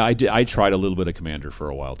yeah, I did. I tried a little bit of Commander for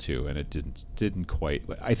a while too, and it didn't quite.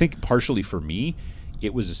 I think partially for me,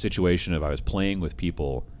 it was a situation of I was playing with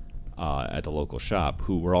people at the local shop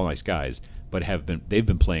who were all nice guys, but they've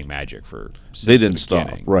been playing Magic since they didn't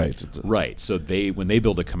stop. Right. So when they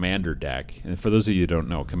build a Commander deck, and for those of you who don't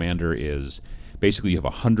know, Commander is basically you have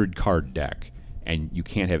 100 card deck. And you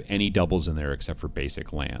can't have any doubles in there except for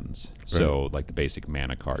basic lands. So like the basic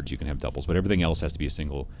mana cards, you can have doubles, but everything else has to be a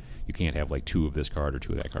single. You can't have like 2 of this card or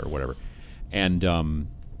 2 of that card or whatever. And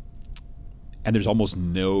there's almost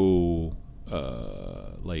no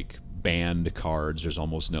like banned cards. There's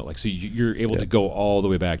almost no so you're able to go all the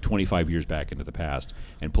way back 25 years back into the past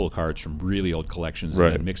and pull cards from really old collections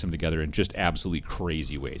and then mix them together in just absolutely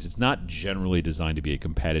crazy ways. It's not generally designed to be a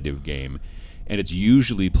competitive game, and it's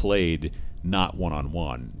usually played not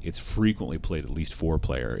one-on-one. It's frequently played at least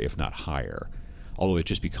 4-player, if not higher. Although it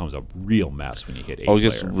just becomes a real mess when you hit 8-player. Oh, it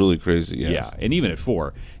gets really crazy, Yeah, and even at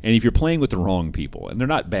 4. And if you're playing with the wrong people, and they're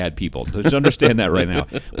not bad people, just understand that right now.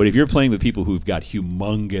 But if you're playing with people who've got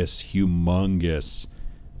humongous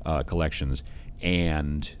collections,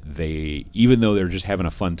 and they, even though they're just having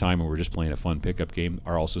a fun time and we're just playing a fun pickup game,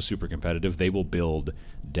 are also super competitive, they will build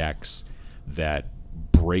decks that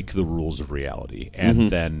break the rules of reality,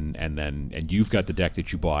 and then you've got the deck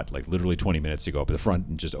that you bought like literally 20 minutes ago up at the front,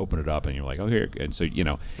 and just open it up and you're like, oh, here, and so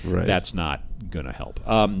that's not gonna help.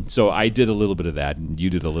 So I did a little bit of that, and you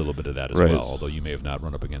did a little bit of that as well, although you may have not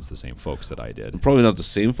run up against the same folks that I did. Probably not the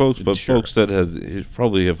same folks, but folks that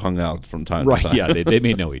probably have hung out from time to time. Yeah, they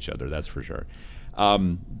may know each other, that's for sure.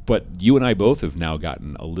 But you and I both have now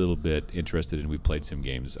gotten a little bit interested, and we've played some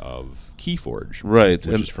games of Keyforge, which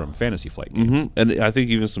is from Fantasy Flight Games. And I think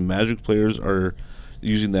even some Magic players are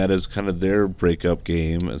using that as kind of their breakup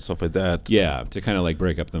game and stuff like that. Yeah, to kind of like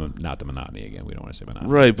break up not the monotony again. We don't want to say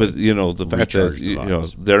monotony. Right, but the fact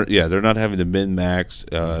that they're not having to min-max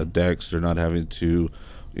decks. They're not having to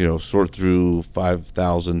sort through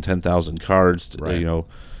 5,000, 10,000 cards. Hunt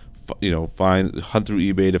through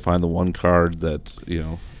eBay to find the one card that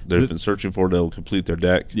they've been searching for to complete their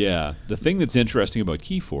deck. Yeah, the thing that's interesting about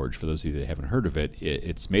Keyforge, for those of you that haven't heard of it,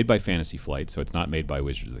 it's made by Fantasy Flight, so it's not made by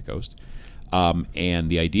Wizards of the Coast. And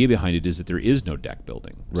the idea behind it is that there is no deck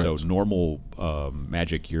building. Right. So normal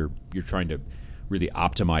Magic, you're trying to really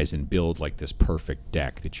optimize and build like this perfect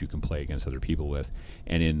deck that you can play against other people with.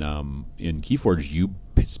 And in Keyforge, you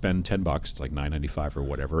spend $10, it's like $9.95 or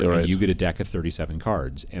whatever, and you get a deck of 37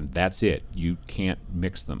 cards, and that's it. You can't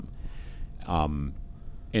mix them. And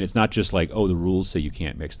it's not just like, the rules say you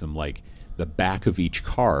can't mix them. Like the back of each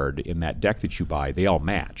card in that deck that you buy, they all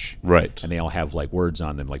match. Right. And they all have like words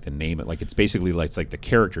on them, like the name. Like it's basically like, it's like the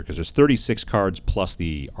character, because there's 36 cards plus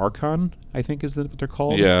the Archon, I think is what they're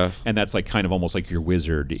called. Yeah. And that's like kind of almost like your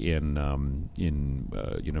wizard in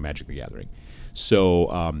Magic the Gathering.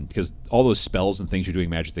 So, because all those spells and things you're doing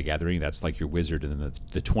Magic the Gathering, that's like your wizard, and then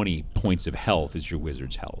the 20 points of health is your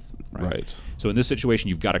wizard's health. Right. So in this situation,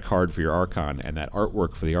 you've got a card for your Archon, and that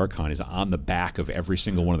artwork for the Archon is on the back of every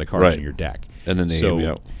single one of the cards in your deck. And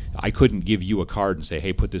then I couldn't give you a card and say,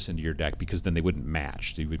 hey, put this into your deck, because then they wouldn't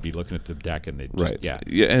match. You would be looking at the deck, and they'd just, yeah,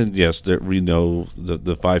 and yes, we know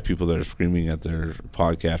the 5 people that are screaming at their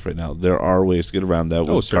podcast right now, there are ways to get around that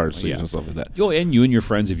with card sleeves and stuff like that. And you and your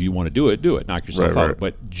friends, if you want to do it, knock yourself out.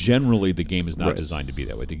 But generally, the game is not designed to be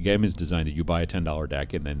that way. The game is designed that you buy a $10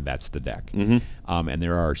 deck, and then that's the deck. And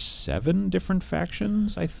there are 7 different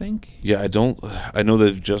factions, I think. Yeah, I know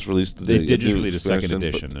they've just released They did just release a second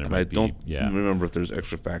edition. And I don't remember if there's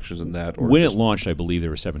extra factions in that. Or when it launched, I believe there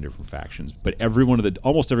were 7 different factions, but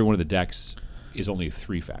almost every one of the decks is only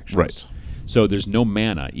 3 factions. Right. So there's no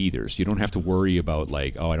mana either, so you don't have to worry about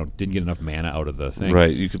like, I didn't get enough mana out of the thing.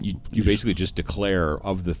 Right. You basically just declare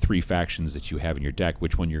of the 3 factions that you have in your deck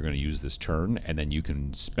which one you're going to use this turn, and then you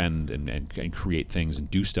can spend and create things and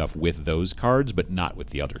do stuff with those cards, but not with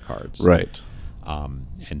the other cards. Right.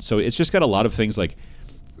 And so it's just got a lot of things like,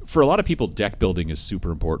 for a lot of people, deck building is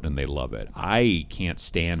super important and they love it. I can't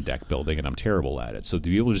stand deck building and I'm terrible at it. So to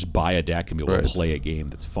be able to just buy a deck and be able to play a game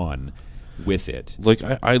that's fun with it. Like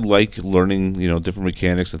I like learning, different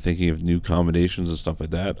mechanics and thinking of new combinations and stuff like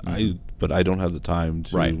that. But I don't have the time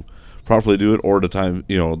to properly do it, or the time,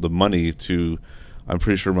 the money to. I'm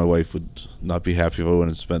pretty sure my wife would not be happy if I went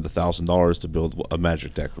and spent $1,000 to build a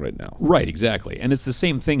Magic deck right now. Right, exactly. And it's the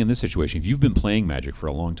same thing in this situation. If you've been playing Magic for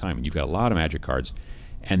a long time and you've got a lot of Magic cards,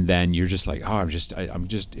 and then you're just like, oh,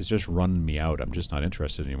 it's just running me out. I'm just not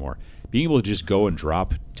interested anymore. Being able to just go and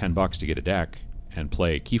drop $10 to get a deck and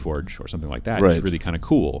play Keyforge or something like that is really kind of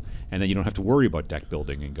cool. And then you don't have to worry about deck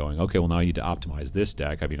building and going, okay, well, now I need to optimize this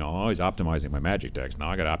deck. I mean, I'm always optimizing my Magic decks.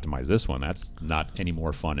 Now I got to optimize this one. That's not any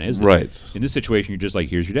more fun, is it? Right. In this situation, you're just like,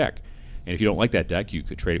 here's your deck. And if you don't like that deck, you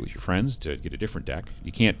could trade it with your friends to get a different deck.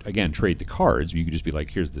 You can't, again, trade the cards. You could just be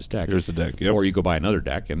like, here's this deck. Here's the deck, yep. Or you go buy another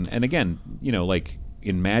deck. And again, like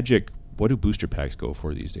in Magic, what do booster packs go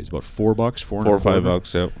for these days? About $4, $4 or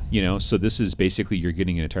 $5, yep. So this is basically you're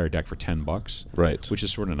getting an entire deck for $10, right? Which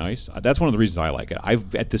is sort of nice. That's one of the reasons I like it.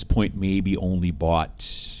 I've at this point maybe only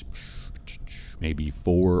bought maybe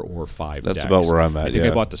 4 or 5 decks. That's about where I'm at. I think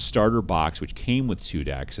I bought the starter box, which came with 2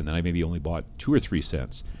 decks, and then I maybe only bought 2 or 3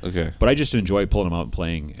 sets. Okay. But I just enjoy pulling them out and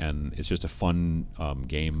playing, and it's just a fun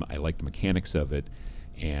game. I like the mechanics of it.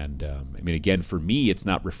 And, I mean, again, for me, it's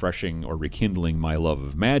not refreshing or rekindling my love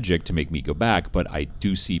of Magic to make me go back, but I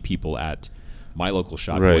do see people at my local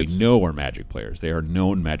shop who I know are Magic players. They are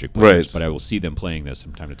known Magic players, but I will see them playing this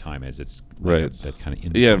from time to time as it's that kind of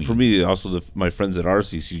in between. Yeah, and for me, also my friends that are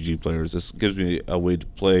CCG players, this gives me a way to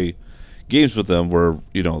play games with them where,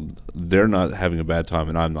 they're not having a bad time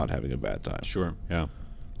and I'm not having a bad time. Sure, yeah.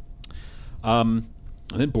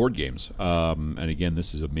 And then board games, and again,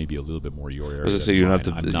 this is maybe a little bit more your area. As I say, you're not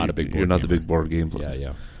the big board game player.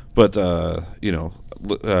 Yeah. But so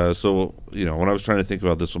when I was trying to think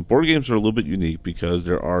about this one, board games are a little bit unique because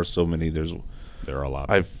there are so many. There are a lot.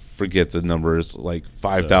 I forget the numbers, like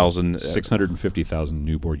 5,000, 650,000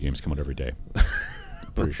 new board games come out every day.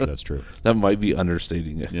 Pretty sure that's true. That might be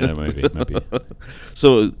understating it. Yeah, it might be.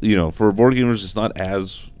 So for board gamers, it's not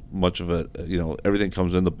as much of a everything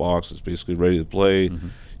comes in the box. It's basically ready to play.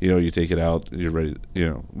 You take it out, you're ready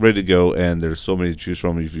to go, and there's so many to choose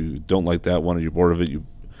from. If you don't like that one or you're bored of it, you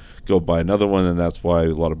go buy another one. And that's why a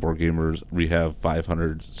lot of board gamers, we have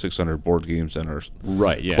 500 600 board games in our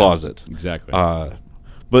closet. Exactly.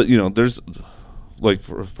 But there's like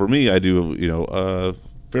for me, I do a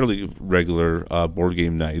fairly regular board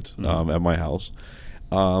game night at my house.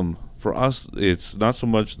 For us, it's not so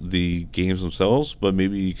much the games themselves, but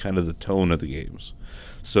maybe kind of the tone of the games.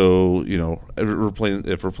 So,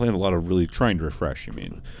 if we're playing a lot of really trying to refresh, you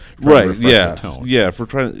mean? Yeah. If we're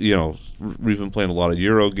trying, we've been playing a lot of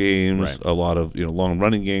Euro games, a lot of long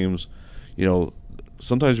running games.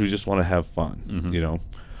 Sometimes we just want to have fun.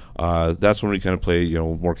 That's when we kind of play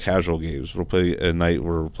more casual games. We'll play at night.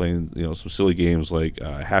 We're playing some silly games like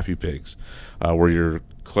Happy Pigs, where you're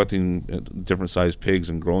collecting different sized pigs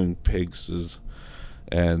and growing pigs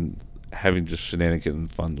and having just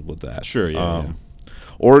shenanigans fun with that. Sure, yeah.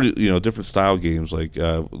 Or different style games like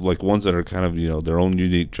ones that are kind of their own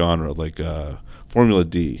unique genre, like Formula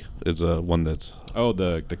D is one that's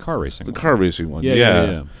the car racing. The car racing one.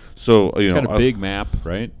 Yeah. So it's got a big map,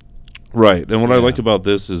 right? Right, and what I like about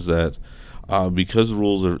this is that because the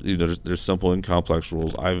rules are there's simple and complex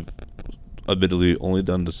rules. I've admittedly only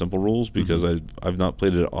done the simple rules because I've not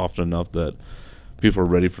played it often enough that people are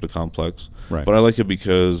ready for the complex. Right. But I like it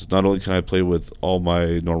because not only can I play with all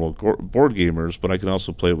my normal board gamers, but I can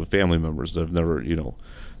also play it with family members that have never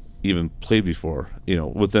even played before.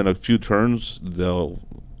 Within a few turns they'll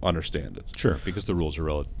understand it. Sure, because the rules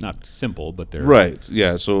are not simple, but they're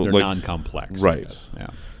Yeah, so they're non-complex. Right. Yeah.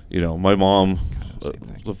 My mom,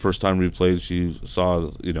 the first time we played, she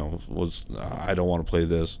saw, was, I don't want to play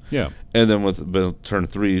this. Yeah. And then with turn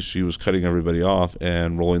 3, she was cutting everybody off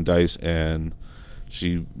and rolling dice, and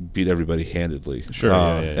she beat everybody handedly. Sure,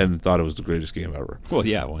 and thought it was the greatest game ever. Well,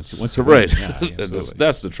 yeah, once you right. Win, yeah,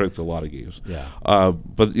 that's the trick to a lot of games. Yeah.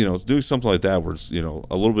 But, doing something like that where it's, a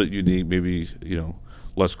little bit unique, maybe,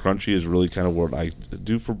 less crunchy is really kind of what I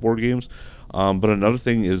do for board games. But another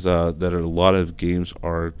thing is that a lot of games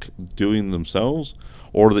are doing themselves,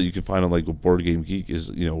 or that you can find on like a Board Game Geek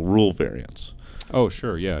is rule variants. Oh,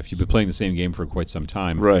 sure, yeah. If you've been playing the same game for quite some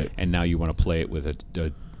time, right, and now you want to play it with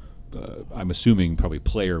a I'm assuming probably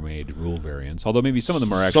player-made rule variants. Although maybe some of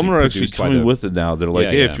them are actually coming with it now. They're like,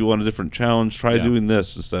 hey, yeah. if you want a different challenge, try doing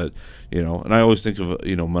this instead. And I always think of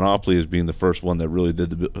Monopoly as being the first one that really did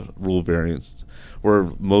the rule variants, where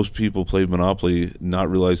most people played Monopoly not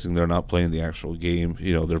realizing they're not playing the actual game.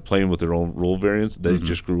 They're playing with their own rule variants. They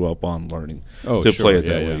just grew up on learning to play it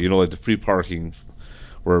that way. Like the free parking,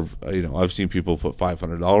 where I've seen people put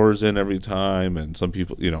 $500 in every time, and some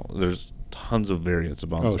people, there's tons of variants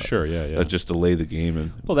about that. That just delay the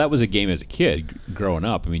game. Well, that was a game as a kid growing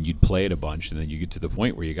up. I mean, you'd play it a bunch, and then you get to the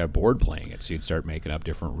point where you got bored playing it, so you'd start making up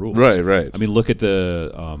different rules. Right. I mean, look at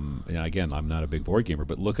the again, I'm not a big board gamer,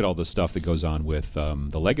 but look at all the stuff that goes on with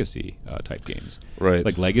the Legacy type games. Right.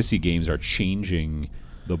 Like Legacy games are changing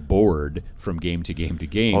the board from game to game to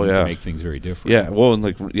game to make things very different. Yeah, well, and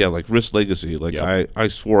like Risk Legacy. Like I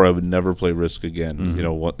swore I would never play Risk again.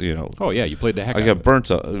 Oh yeah, you played the heck out of it. I got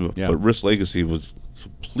burnt out, but Risk Legacy was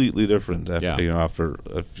completely different after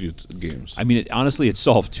a few games. I mean, honestly, it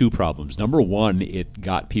solved two problems. Number one, it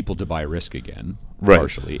got people to buy Risk again. Right.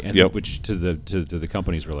 Partially, and which to the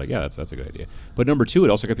companies were like, yeah, that's a good idea. But number two,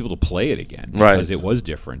 it also got people to play it again because it was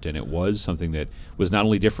different, and it was something that was not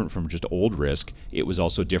only different from just old Risk, it was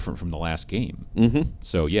also different from the last game. Mm-hmm.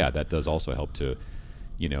 So that does also help to,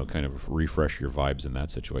 kind of refresh your vibes in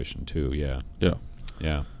that situation too. Yeah.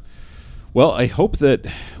 Well, I hope that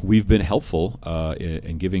we've been helpful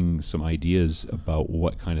in giving some ideas about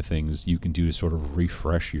what kind of things you can do to sort of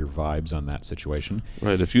refresh your vibes on that situation.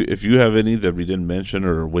 Right. If you have any that we didn't mention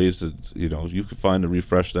or ways that you could find to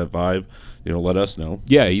refresh that vibe, let us know.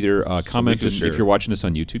 Yeah. Either comment if you're watching this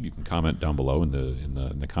on YouTube, you can comment down below in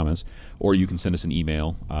the comments, or you can send us an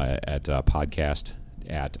email at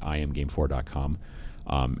podcast@iamgamefor.com.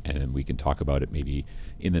 And then we can talk about it maybe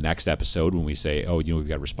in the next episode when we say, we've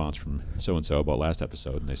got a response from so-and-so about last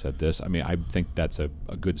episode, and they said this. I mean, I think that's a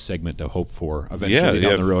good segment to hope for eventually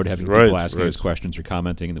down the road, having people asking us questions or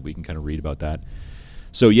commenting, and that we can kind of read about that.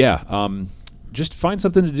 So, just find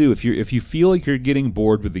something to do. If you feel like you're getting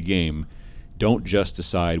bored with the game, don't just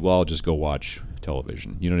decide, well, I'll just go watch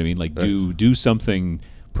television. You know what I mean? Like, do something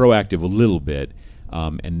proactive a little bit.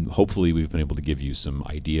 And hopefully we've been able to give you some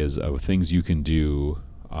ideas of things you can do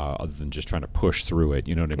other than just trying to push through it.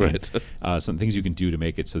 You know what I mean? Right. Some things you can do to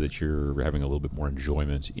make it so that you're having a little bit more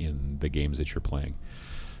enjoyment in the games that you're playing.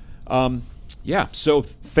 So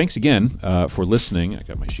thanks again for listening. I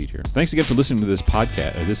got my sheet here. Thanks again for listening to this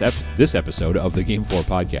podcast, or this episode of the GameFor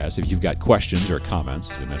Podcast. If you've got questions or comments,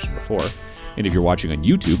 as we mentioned before, and if you're watching on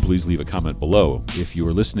YouTube, please leave a comment below. If you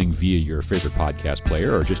are listening via your favorite podcast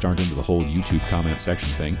player or just aren't into the whole YouTube comment section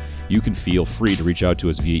thing, you can feel free to reach out to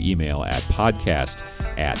us via email at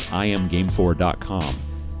podcast@iamgamefor.com.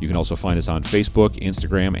 You can also find us on Facebook,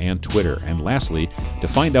 Instagram, and Twitter. And lastly, to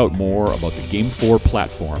find out more about the GameFor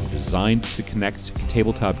platform designed to connect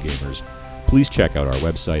tabletop gamers, please check out our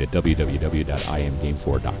website at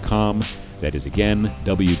www.iamgamefor.com. That is, again,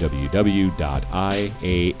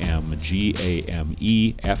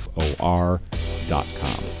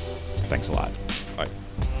 www.iamgamefor.com. Thanks a lot.